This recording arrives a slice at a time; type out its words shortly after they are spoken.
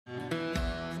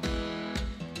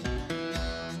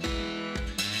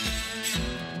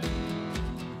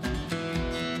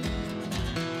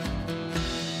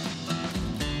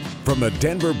from the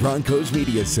Denver Broncos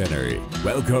Media Center,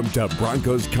 welcome to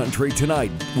Broncos Country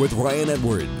Tonight with Ryan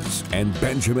Edwards and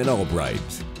Benjamin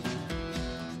Allbright.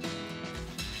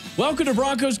 Welcome to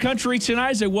Broncos Country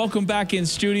Tonight. As I welcome back in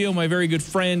studio my very good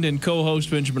friend and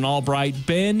co-host Benjamin Allbright.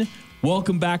 Ben,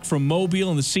 welcome back from Mobile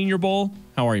and the Senior Bowl.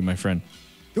 How are you, my friend?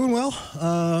 Doing well.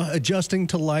 Adjusting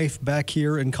to life back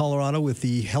here in Colorado with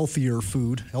the healthier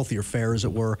food, healthier fare, as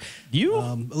it were. You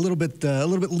a little bit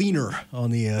leaner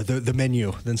on the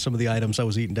menu than some of the items I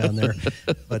was eating down there.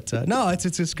 But no,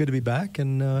 it's good to be back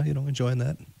and enjoying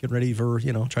that. Getting ready for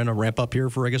trying to ramp up here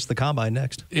for I guess the combine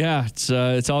next. Yeah,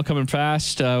 it's all coming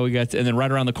fast. And then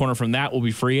right around the corner from that will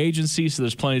be free agency. So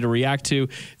there's plenty to react to.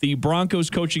 The Broncos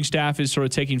coaching staff is sort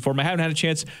of taking form. I haven't had a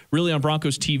chance really on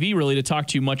Broncos TV really to talk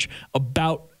to you much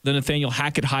about the Nathaniel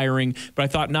Hackett hiring, but I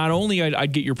thought not only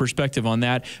I'd get your perspective on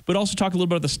that, but also talk a little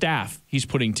bit about the staff he's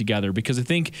putting together, because I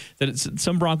think that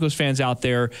some Broncos fans out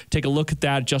there take a look at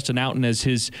that. Justin Outen as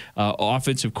his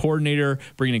offensive coordinator,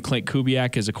 bringing in Clint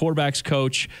Kubiak as a quarterback's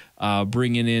coach,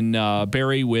 bringing in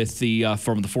Barry with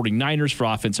from the 49ers for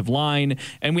offensive line,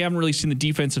 and we haven't really seen the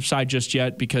defensive side just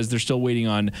yet because they're still waiting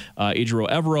on Ejiro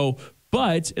Evero.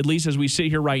 But at least as we sit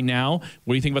here right now,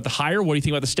 what do you think about the hire? What do you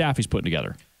think about the staff he's putting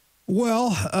together?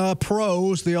 Well,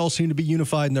 pros, they all seem to be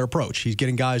unified in their approach. He's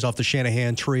getting guys off the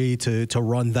Shanahan tree to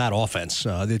run that offense.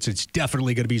 It's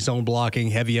definitely going to be zone blocking,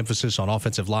 heavy emphasis on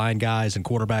offensive line guys and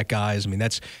quarterback guys. I mean,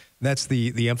 that's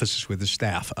the emphasis with the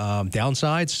staff.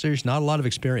 Downsides, there's not a lot of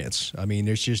experience. I mean,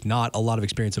 there's just not a lot of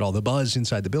experience at all. The buzz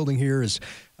inside the building here is,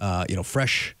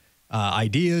 fresh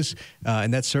ideas,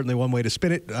 and that's certainly one way to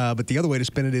spin it. But the other way to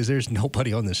spin it is there's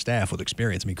nobody on the staff with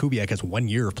experience. I mean, Kubiak has 1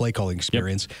 year of play calling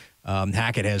experience. Yep.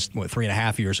 Hackett has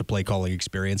 3.5 years of play calling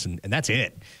experience, and that's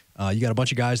it. You got a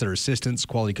bunch of guys that are assistants,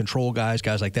 quality control guys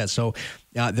like that. So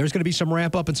there's going to be some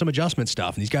ramp up and some adjustment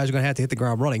stuff, and these guys are going to have to hit the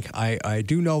ground running. I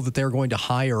do know that they're going to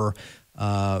hire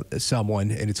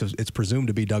someone, and it's presumed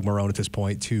to be Doug Marrone at this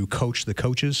point, to coach the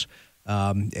coaches.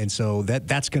 And so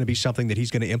that's going to be something that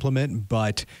he's going to implement,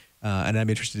 but and I'm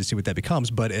interested to see what that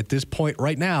becomes. But at this point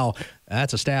right now,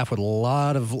 that's a staff with a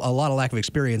lot of lack of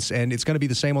experience, and it's going to be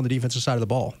the same on the defensive side of the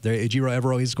ball. Ejiro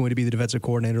Evero is going to be the defensive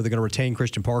coordinator. They're going to retain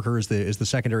Christian Parker as the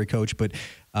secondary coach, but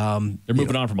they're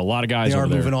moving on from a lot of guys. They are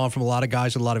moving on from a lot of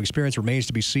guys with a lot of experience. Remains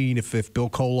to be seen if Bill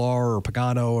Kolar or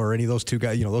Pagano or any of those two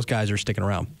guys, those guys are sticking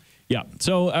around. Yeah.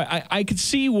 So I could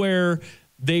see where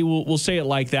they will say it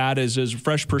like that as a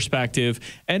fresh perspective.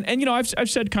 And I've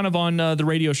said kind of on the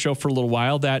radio show for a little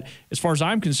while that as far as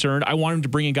I'm concerned, I want him to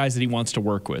bring in guys that he wants to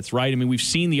work with, right? I mean, we've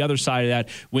seen the other side of that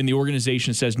when the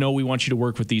organization says, no, we want you to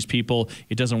work with these people.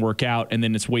 It doesn't work out. And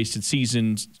then it's wasted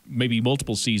seasons, maybe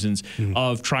multiple seasons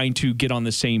of trying to get on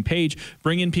the same page.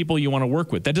 Bring in people you want to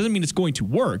work with. That doesn't mean it's going to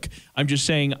work. I'm just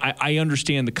saying I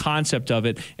understand the concept of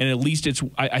it. And at least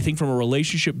I think from a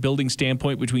relationship building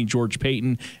standpoint between George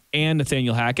Paton and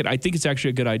Nathaniel Hackett, I think it's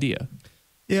actually a good idea.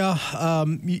 Yeah,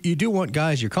 you do want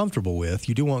guys you're comfortable with.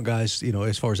 You do want guys,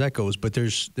 as far as that goes. But there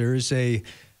is a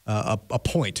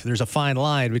point. There's a fine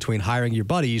line between hiring your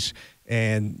buddies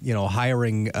and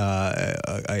hiring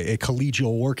a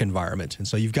collegial work environment. And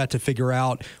so you've got to figure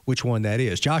out which one that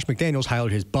is. Josh McDaniels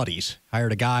hired his buddies.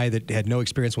 Hired a guy that had no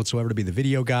experience whatsoever to be the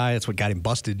video guy. That's what got him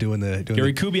busted doing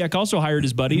Gary Kubiak also hired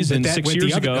his buddies, and 6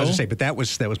 years ago. I was going to say, but that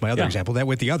was my other example. That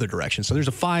went the other direction. So there's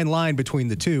a fine line between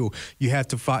the two. You have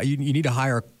to you need to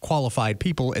hire qualified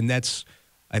people, and that's,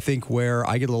 I think, where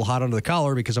I get a little hot under the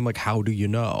collar, because I'm like, how do you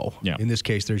know? Yeah. In this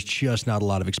case, there's just not a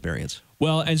lot of experience.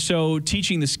 Well, and so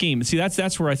teaching the scheme, see,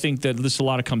 that's where I think that this a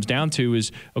lot of comes down to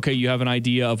is, okay, you have an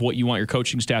idea of what you want your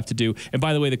coaching staff to do. And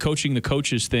by the way, the coaching the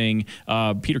coaches thing,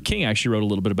 Peter King actually wrote a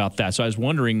little bit about that. So I was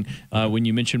wondering when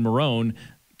you mentioned Marrone,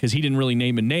 because he didn't really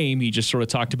name a name, he just sort of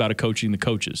talked about coaching the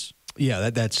coaches.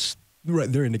 Yeah, that's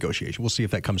right. They're in negotiation. We'll see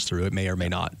if that comes through. It may or may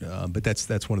not. But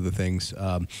that's one of the things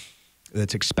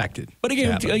that's expected. But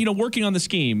again, working on the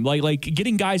scheme, like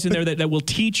getting guys in there that will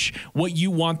teach what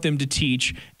you want them to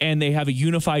teach, and they have a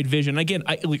unified vision. Again,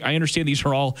 I understand these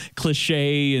are all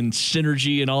cliche and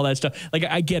synergy and all that stuff. Like,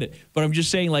 I get it. But I'm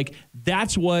just saying,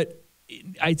 that's what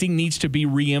I think needs to be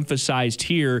reemphasized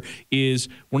here is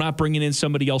we're not bringing in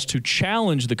somebody else to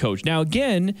challenge the coach. Now,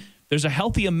 again, there's a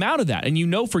healthy amount of that.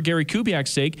 And for Gary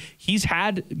Kubiak's sake, he's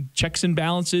had checks and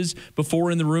balances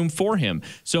before in the room for him.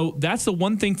 So that's the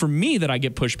one thing for me that I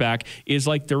get pushback is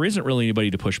there isn't really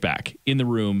anybody to push back in the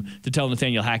room to tell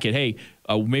Nathaniel Hackett, hey,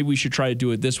 maybe we should try to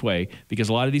do it this way. Because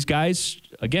a lot of these guys,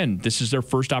 again, this is their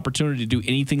first opportunity to do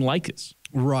anything like this.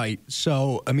 Right.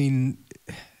 So, I mean,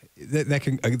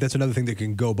 that's another thing that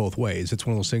can go both ways. It's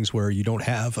one of those things where you don't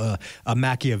have a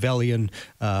Machiavellian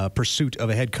pursuit of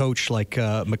a head coach like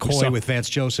McCoy with Vance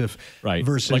Joseph, right?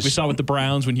 Versus like we saw with the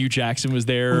Browns when Hugh Jackson was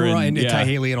there, right? And Ty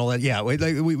Haley and all that. Yeah,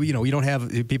 you don't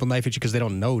have people knife at you because they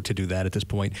don't know to do that at this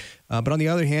point. But on the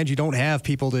other hand, you don't have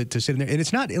people to sit in there, and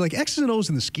it's not like X's and O's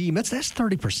in the scheme. That's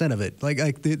 30% of it.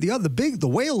 Like the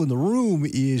whale in the room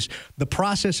is the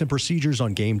process and procedures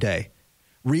on game day.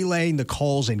 Relaying the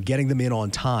calls and getting them in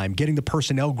on time, getting the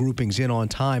personnel groupings in on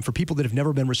time for people that have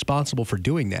never been responsible for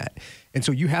doing that. And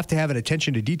so you have to have an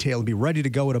attention to detail and be ready to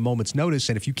go at a moment's notice.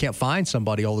 And if you can't find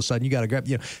somebody, all of a sudden you got to grab,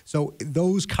 So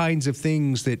those kinds of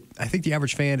things that I think the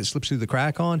average fan, it slips through the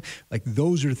crack on, like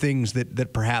those are things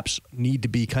that perhaps need to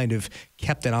be kind of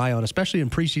kept an eye on, especially in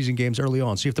preseason games early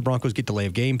on. See if the Broncos get delay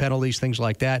of game penalties, things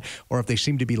like that, or if they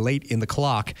seem to be late in the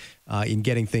clock in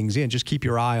getting things in. Just keep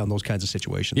your eye on those kinds of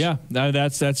situations. Yeah,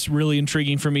 that's really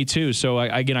intriguing for me too. So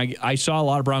I saw a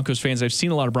lot of Broncos fans. I've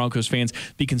seen a lot of Broncos fans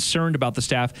be concerned about the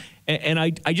staff. And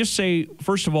I just say,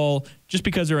 first of all, just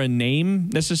because they're a name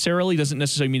necessarily doesn't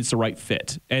necessarily mean it's the right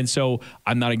fit. And so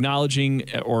I'm not acknowledging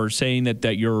or saying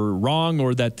that you're wrong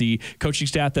or that the coaching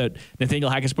staff that Nathaniel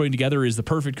Hackett's putting together is the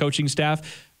perfect coaching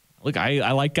staff. Look,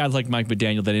 I like guys like Mike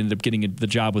McDaniel that ended up getting the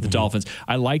job with the Dolphins.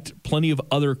 I liked plenty of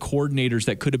other coordinators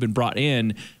that could have been brought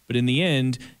in, but in the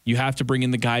end, you have to bring in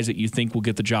the guys that you think will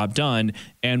get the job done.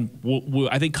 And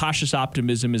I think cautious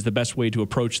optimism is the best way to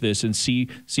approach this and see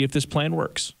if this plan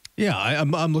works. Yeah,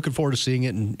 I'm looking forward to seeing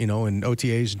it in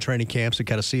OTAs and training camps and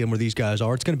kind of seeing where these guys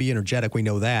are. It's going to be energetic, we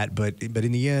know that, but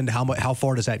in the end, how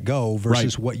far does that go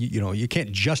versus what you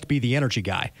can't just be the energy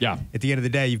guy. Yeah. At the end of the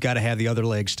day, you've got to have the other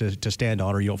legs to stand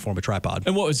on, or you don't form a tripod.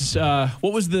 And what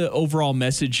was the overall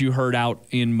message you heard out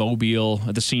in Mobile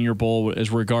at the Senior Bowl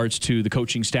as regards to the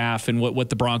coaching staff and what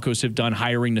the Broncos have done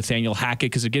hiring Nathaniel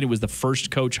Hackett? Because again, it was the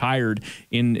first coach hired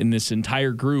in this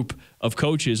entire group of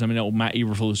coaches. I mean, Matt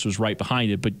Eberflus was right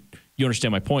behind it, but you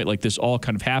understand my point. Like, this all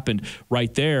kind of happened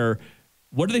right there.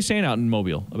 What are they saying out in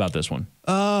Mobile about this one?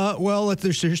 Well,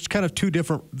 there's kind of two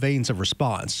different veins of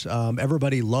response.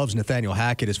 Everybody loves Nathaniel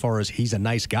Hackett as far as he's a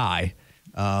nice guy.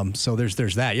 So there's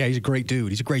that. Yeah, he's a great dude.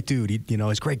 He's a great dude. He's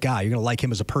a great guy. You're going to like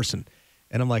him as a person.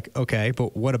 And I'm like, okay,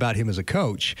 but what about him as a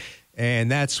coach?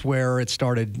 And that's where it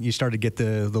started. You started to get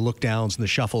the look downs and the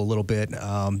shuffle a little bit.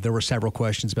 There were several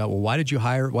questions about, well, why did you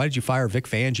fire Vic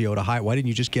Fangio to hire? Why didn't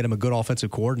you just get him a good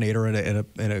offensive coordinator and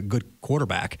a good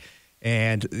quarterback?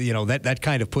 And that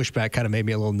kind of pushback kind of made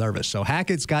me a little nervous. So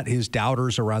Hackett's got his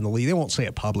doubters around the league. They won't say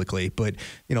it publicly, but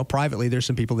privately, there's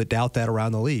some people that doubt that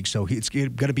around the league. So it's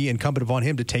going to be incumbent upon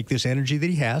him to take this energy that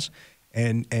he has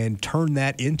and turn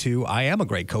that into, I am a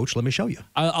great coach. Let me show you.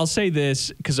 I'll say this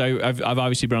because I've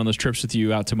obviously been on those trips with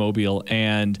you out to Mobile,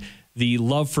 and the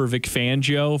love for Vic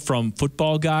Fangio from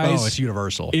Football Guys. Oh, it's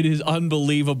universal. It is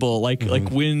unbelievable. Like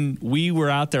when we were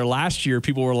out there last year,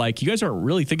 people were like, you guys aren't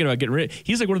really thinking about getting rid of him.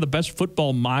 He's like one of the best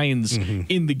football minds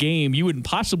in the game. You wouldn't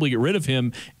possibly get rid of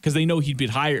him because they know he'd be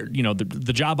hired.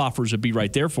 The job offers would be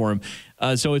right there for him.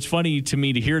 So it's funny to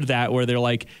me to hear that where they're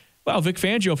like, well, Vic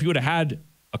Fangio, if he would have had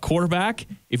a quarterback,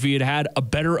 if he had had a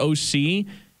better OC,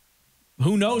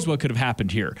 who knows what could have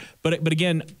happened here. But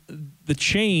again, the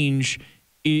change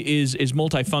is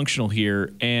multifunctional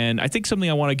here. And I think something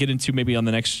I want to get into maybe on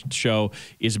the next show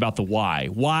is about the why.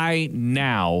 Why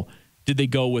now did they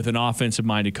go with an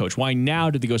offensive-minded coach? Why now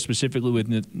did they go specifically with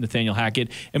Nathaniel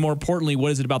Hackett? And more importantly,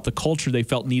 what is it about the culture they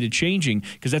felt needed changing?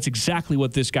 Because that's exactly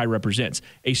what this guy represents,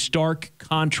 a stark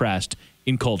contrast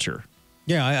in culture.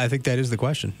 Yeah, I think that is the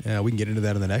question. We can get into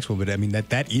that in the next one, but I mean,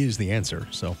 that is the answer.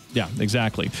 So yeah,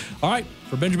 exactly. All right,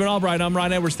 for Benjamin Allbright, I'm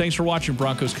Ryan Edwards. Thanks for watching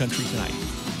Broncos Country Tonight.